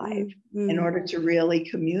 575. In order to really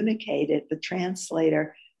communicate it, the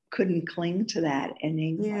translator couldn't cling to that in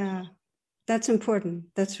English. Yeah, that's important.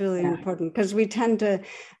 That's really important, because we tend to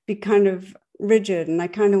be kind of rigid, and I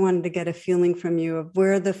kind of wanted to get a feeling from you of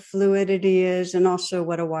where the fluidity is and also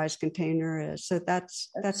what a wise container is. So that's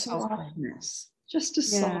softness, just a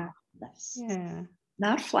softness. Yeah.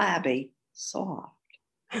 Not flabby, soft.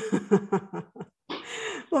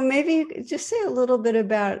 Well, maybe you could just say a little bit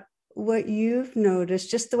about what you've noticed,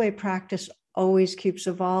 just the way practice always keeps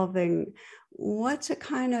evolving. What's a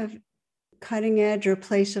kind of cutting edge or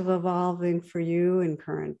place of evolving for you in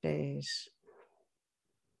current days?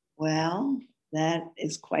 Well, that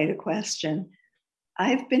is quite a question.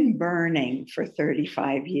 I've been burning for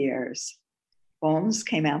 35 years. Bones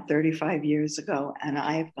came out 35 years ago, and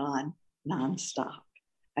I've gone nonstop.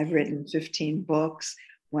 I've written 15 books.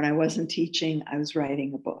 When I wasn't teaching, I was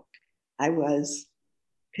writing a book. I was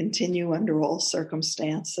continue under all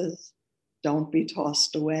circumstances, don't be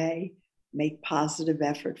tossed away, make positive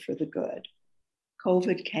effort for the good.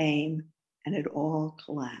 COVID came and it all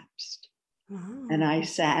collapsed. Oh. And I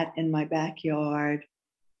sat in my backyard.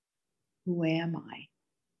 Who am I?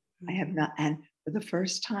 I have not, and for the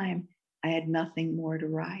first time, I had nothing more to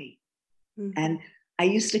write. Mm-hmm. And I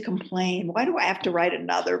used to complain, why do I have to write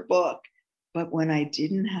another book? But when I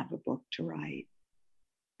didn't have a book to write,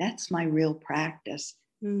 that's my real practice.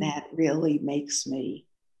 That really makes me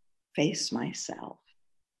face myself.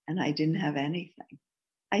 And I didn't have anything.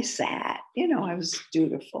 I sat, I was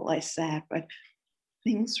dutiful. I sat, but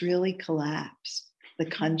things really collapsed. The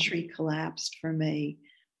country collapsed for me.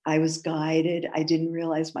 I was guided. I didn't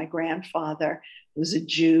realize my grandfather was a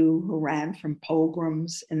Jew who ran from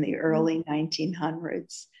pogroms in the early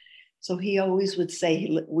 1900s. So he always would say,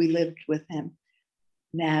 we lived with him,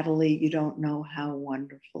 Natalie, you don't know how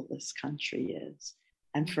wonderful this country is.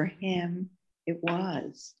 And for him, it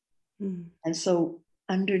was. And so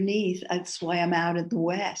underneath, that's why I'm out in the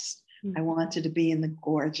West. I wanted to be in the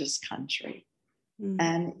gorgeous country.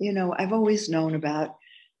 And, I've always known about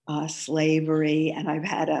slavery, and I've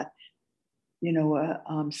had a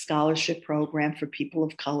scholarship program for people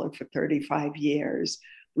of color for 35 years.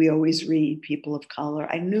 We always read people of color.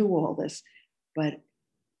 I knew all this, but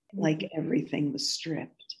like everything was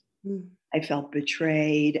stripped. I felt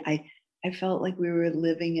betrayed. I felt like we were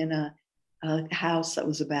living in a house that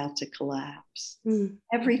was about to collapse.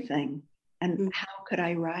 Everything. And how could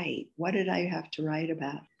I write? What did I have to write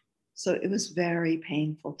about? So it was very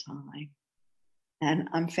painful time. And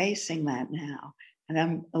I'm facing that now. And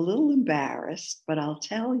I'm a little embarrassed, but I'll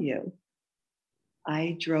tell you,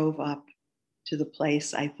 I drove up to the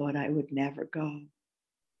place I thought I would never go,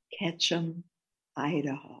 Ketchum,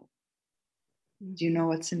 Idaho. Do you know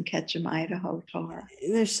what's in Ketchum, Idaho, Tara?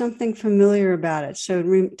 There's something familiar about it.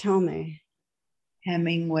 So tell me.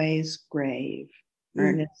 Hemingway's grave,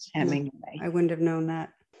 Ernest Hemingway. I wouldn't have known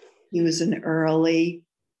that. He was an early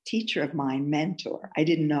teacher of mine, mentor. I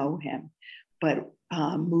didn't know him, but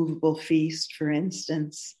Movable Feast, for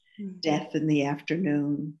instance, Death in the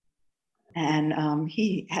Afternoon. And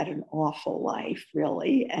he had an awful life,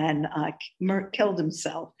 really, and killed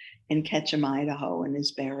himself in Ketchum, Idaho, and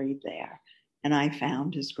is buried there. And I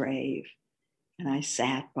found his grave, and I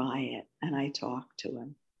sat by it, and I talked to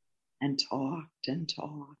him, and talked and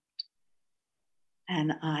talked.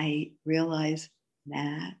 And I realized,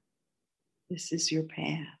 Nat, this is your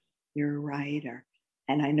path. You're a writer.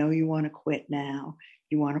 And I know you want to quit now.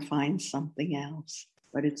 You want to find something else,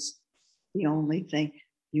 but it's the only thing.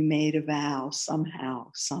 you made a vow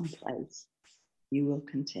somehow, someplace, you will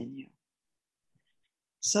continue.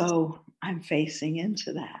 So I'm facing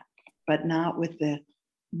into that, but not with the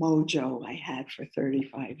mojo I had for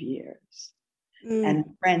 35 years. And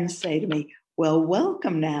friends say to me, well,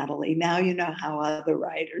 welcome, Natalie. Now you know how other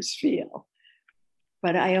writers feel.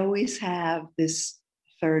 But I always have this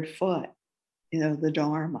third foot, the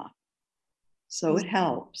Dharma. So it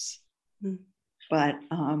helps. But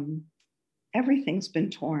everything's been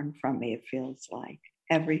torn from me, it feels like.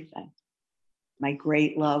 Everything. My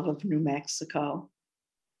great love of New Mexico.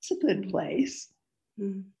 It's a good place.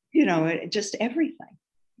 Just everything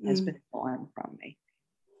has been torn from me.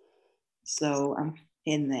 So I'm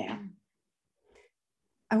in there.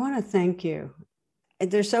 I want to thank you.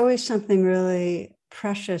 There's always something really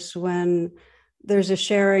precious when there's a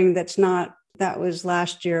sharing that's not, that was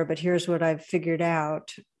last year, but here's what I've figured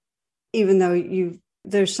out. Even though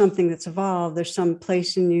there's something that's evolved, there's some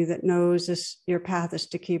place in you that knows your path is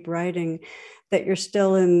to keep writing, that you're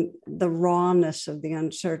still in the rawness of the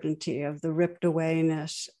uncertainty, of the ripped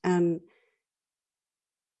awayness. And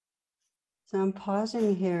so I'm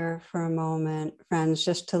pausing here for a moment, friends,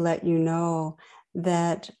 just to let you know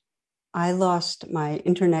that I lost my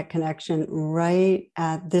internet connection right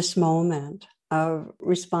at this moment of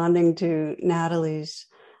responding to Natalie's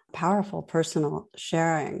powerful personal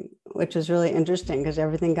sharing, which is really interesting because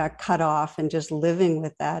everything got cut off and just living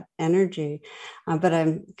with that energy. But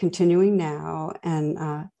I'm continuing now.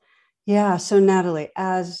 And so Natalie,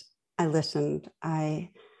 as I listened, I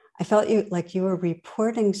felt like you were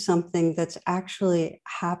reporting something that's actually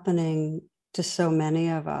happening to so many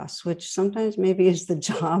of us, which sometimes maybe is the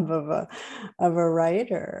job of a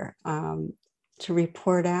writer, to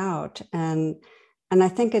report out. And I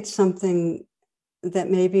think it's something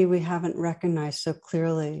that maybe we haven't recognized so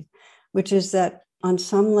clearly, which is that on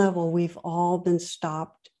some level, we've all been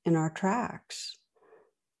stopped in our tracks.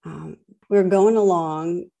 We're going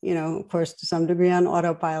along, of course, to some degree on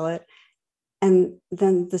autopilot. And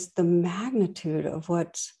then the magnitude of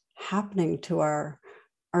what's happening to our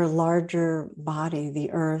larger body,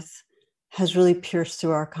 the earth, has really pierced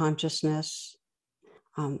through our consciousness.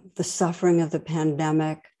 The suffering of the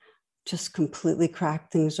pandemic just completely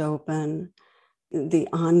cracked things open. The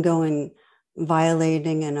ongoing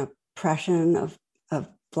violating and oppression of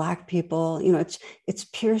Black people, it's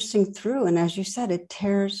piercing through. And as you said, it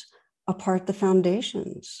tears apart the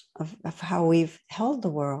foundations of how we've held the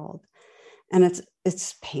world. And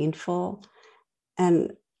it's painful.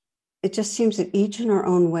 And it just seems that each in our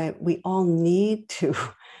own way, we all need to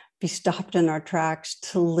be stopped in our tracks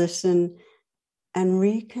to listen and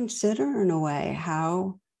reconsider in a way,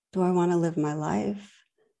 how do I want to live my life?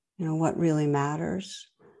 What really matters?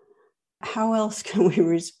 How else can we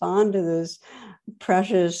respond to this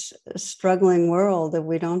precious, struggling world if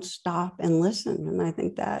we don't stop and listen? And I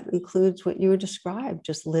think that includes what you described,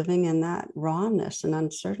 just living in that rawness and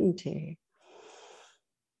uncertainty.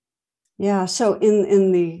 Yeah, so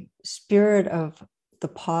in the spirit of the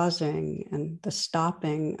pausing and the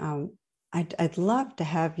stopping, I'd love to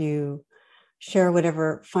have you share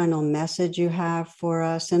whatever final message you have for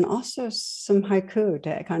us, and also some haiku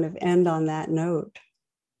to kind of end on that note.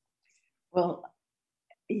 Well,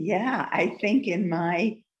 yeah, I think in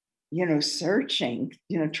my, searching,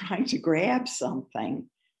 trying to grab something,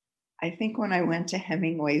 I think when I went to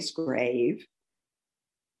Hemingway's grave,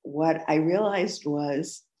 what I realized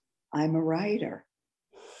was I'm a writer,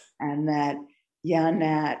 and that,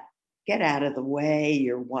 Nat, get out of the way.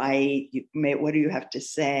 You're white. What do you have to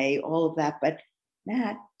say? All of that. But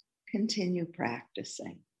Nat, continue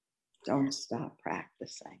practicing. Don't stop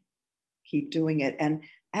practicing. Keep doing it. And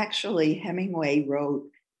actually, Hemingway wrote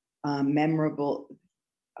memorable,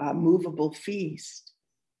 movable feast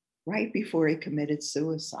right before he committed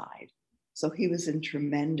suicide. So he was in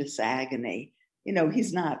tremendous agony.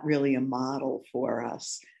 He's not really a model for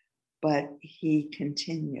us, but he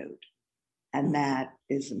continued. And that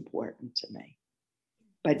is important to me.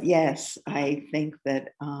 But yes, I think that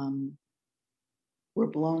we're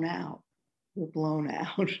blown out. We're blown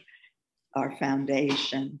out, our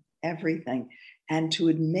foundation, everything. And to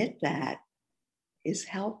admit that is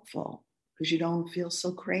helpful, because you don't feel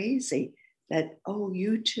so crazy that, oh,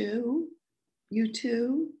 you too,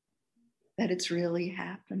 that it's really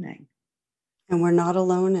happening. And we're not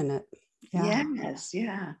alone in it. Yeah. Yes,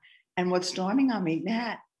 yeah. And what's dawning on me,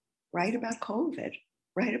 Nat, write about COVID,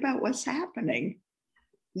 write about what's happening.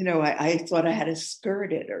 I thought I had to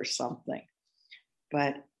skirt it or something,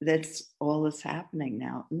 but that's all that's happening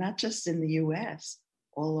now, not just in the US,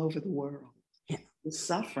 all over the world. Yeah. The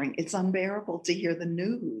suffering, it's unbearable to hear the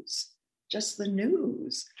news. Just the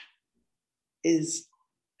news is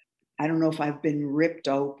I don't know if I've been ripped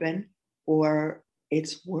open or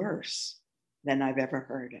it's worse than I've ever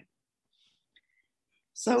heard it.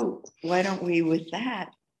 So why don't we, with that,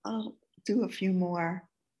 I'll do a few more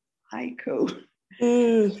haiku.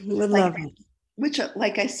 Would love it. Which,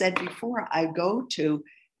 like I said before, I go to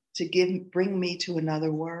bring me to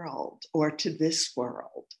another world or to this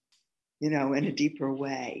world, in a deeper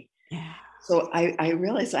way. Yeah. So I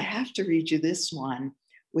realized I have to read you this one,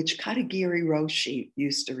 which Katagiri Roshi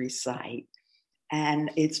used to recite.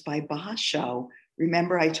 And it's by Basho.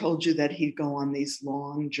 Remember, I told you that he'd go on these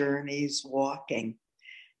long journeys walking.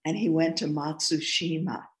 And he went to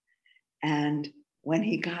Matsushima. And when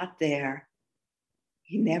he got there,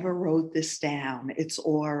 he never wrote this down. It's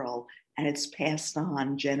oral and it's passed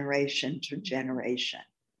on generation to generation.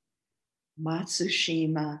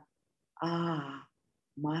 Matsushima, ah,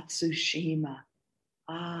 Matsushima,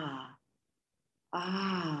 ah,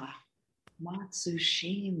 ah,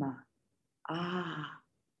 Matsushima, ah,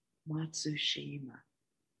 Matsushima.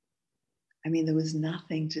 I mean, there was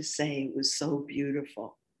nothing to say. It was so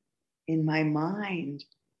beautiful. In my mind,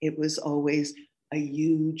 it was always a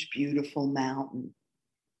huge, beautiful mountain.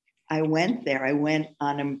 I went there. I went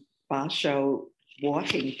on a Basho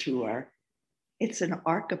walking tour. It's an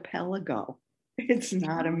archipelago. It's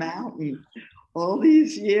not a mountain. All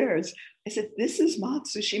these years, I said, this is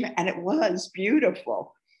Matsushima. And it was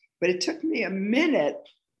beautiful. But it took me a minute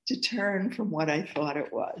to turn from what I thought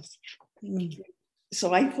it was.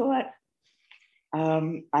 So I thought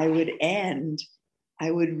I would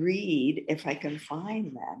read, if I can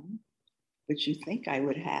find them, which you think I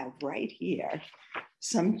would have right here,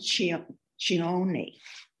 some Chione,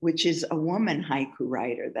 which is a woman haiku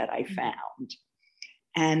writer that I found.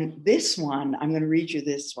 And this one, I'm going to read you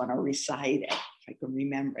this one or recite it, if I can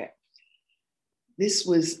remember it. This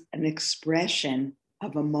was an expression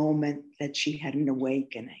of a moment that she had an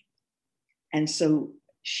awakening. And so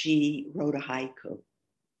she wrote a haiku.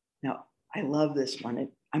 Now, I love this one.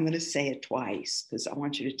 I'm going to say it twice because I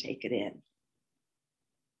want you to take it in.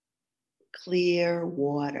 Clear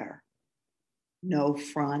water, no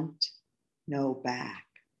front, no back.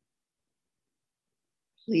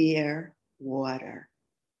 Clear water,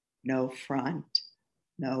 no front,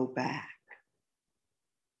 no back.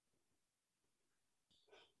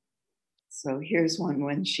 So here's one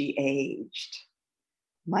when she aged.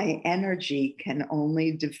 My energy can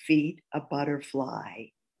only defeat a butterfly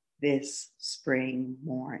this spring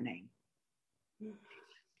morning.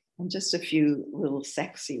 And just a few little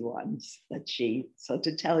sexy ones so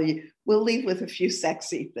to tell you, we'll leave with a few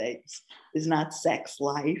sexy things. Is not sex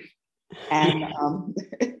life. And,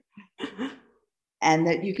 and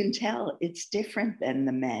that you can tell it's different than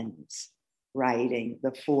the men's writing,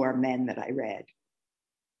 the 4 men that I read.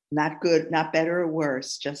 Not good, not better or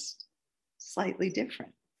worse, just slightly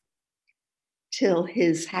different. Till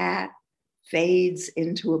his hat fades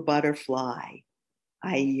into a butterfly,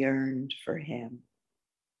 I yearned for him.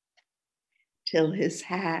 Till his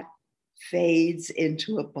hat fades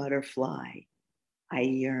into a butterfly, I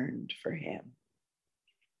yearned for him.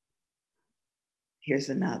 Here's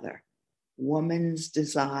another. Woman's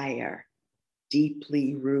desire,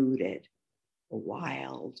 deeply rooted, a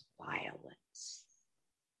wild violence.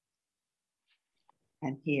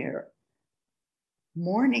 And here,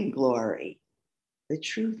 morning glory. The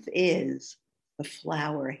truth is, the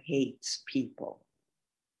flower hates people.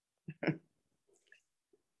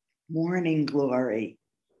 Morning glory.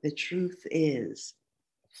 The truth is,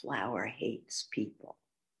 the flower hates people.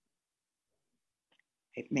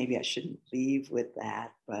 Maybe I shouldn't leave with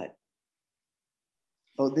that, but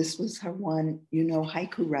this was her one.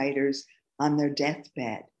 Haiku writers on their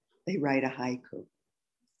deathbed, they write a haiku.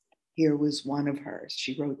 Here was one of hers.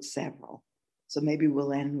 She wrote several. So maybe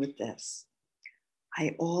we'll end with this.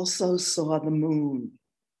 I also saw the moon.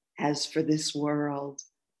 As for this world,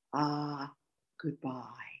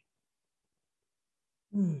 goodbye.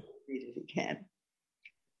 Read it again.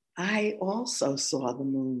 I also saw the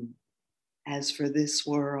moon. As for this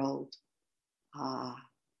world,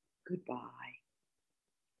 goodbye.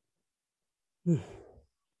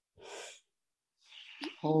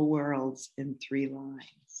 Whole worlds in 3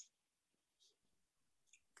 lines.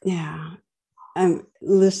 Yeah. I'm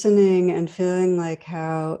listening and feeling like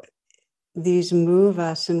how these move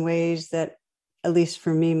us in ways that, at least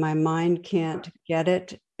for me, my mind can't get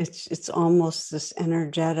it. It's almost this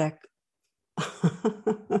energetic. You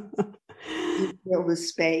feel the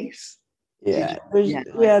space. Yeah,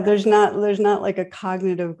 there's not like a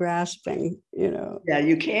cognitive grasping, Yeah,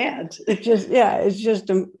 you can't. It's just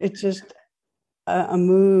a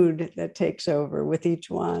mood that takes over with each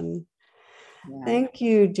one. Yeah. Thank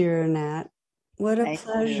you, dear Nat. What a Thank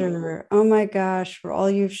pleasure. Oh my gosh, for all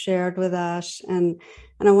you've shared with us. And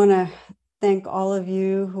I want to thank all of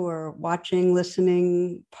you who are watching,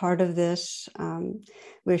 listening, part of this.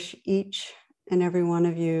 Wish each and every one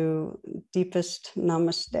of you deepest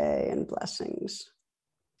namaste and blessings.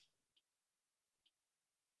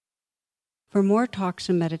 For more talks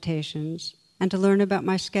and meditations, and to learn about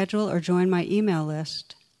my schedule or join my email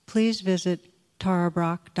list, please visit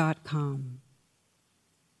tarabrach.com.